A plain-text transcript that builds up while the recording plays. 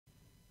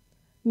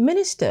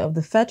Minister of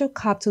the Federal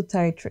Capital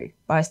Territory,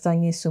 Barrister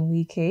Nyesom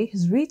Wike,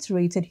 has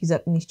reiterated his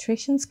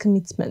administration's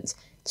commitment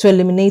to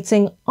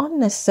eliminating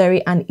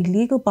unnecessary and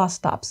illegal bus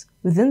stops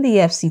within the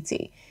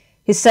FCT.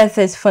 He said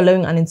this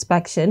following an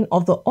inspection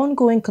of the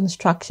ongoing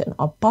construction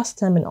of bus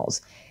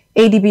terminals.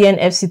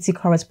 ADBN FCT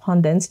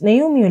correspondent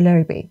Naomi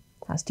Oleribe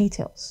has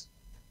details.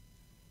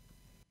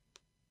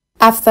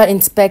 After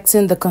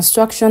inspecting the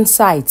construction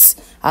sites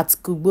at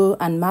Kubo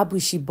and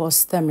Mabushi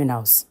bus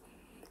terminals,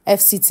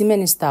 FCT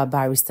Minister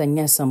Barrister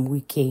Nyesom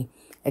Wike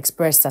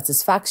expressed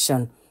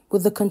satisfaction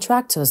with the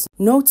contractors,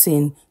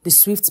 noting the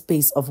swift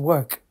pace of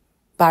work.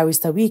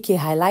 Barrister Wike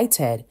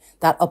highlighted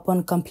that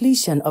upon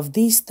completion of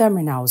these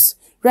terminals,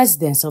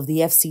 residents of the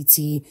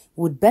FCT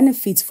would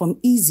benefit from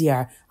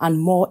easier and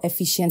more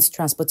efficient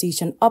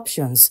transportation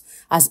options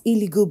as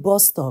illegal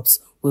bus stops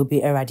will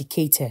be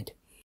eradicated.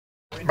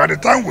 By the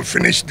time we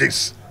finish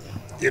this,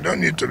 you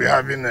don't need to be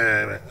having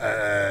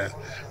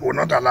we will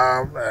not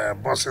allow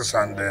buses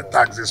and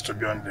taxis to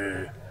be on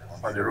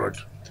the road.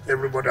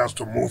 Everybody has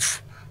to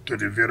move to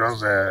the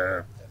various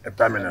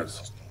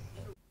terminals.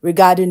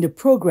 Regarding the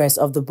progress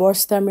of the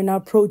bus terminal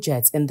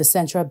project in the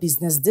Central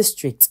Business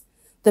District,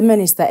 the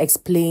minister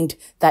explained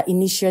that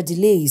initial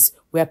delays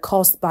were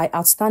caused by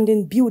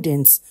outstanding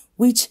buildings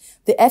which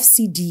the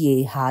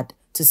FCDA had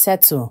to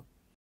settle.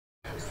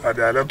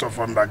 There are a lot of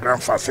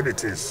underground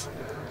facilities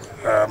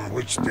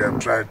which they have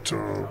tried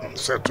to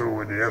settle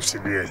with the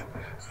FCDA.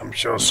 I'm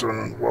sure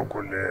soon work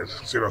will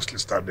seriously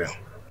start there.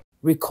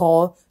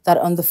 Recall that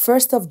on the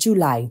 1st of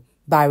July,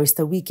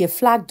 Barrister Wike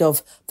flagged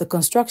off the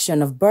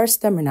construction of bus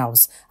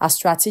terminals as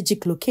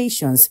strategic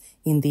locations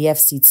in the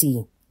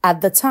FCT.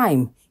 At the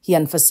time, he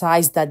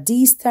emphasized that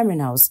these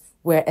terminals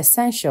were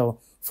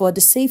essential for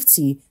the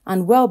safety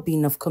and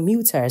well-being of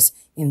commuters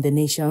in the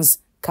nation's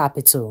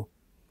capital.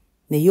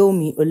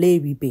 Naomi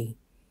Oleribe,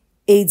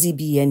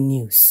 ADBN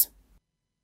News.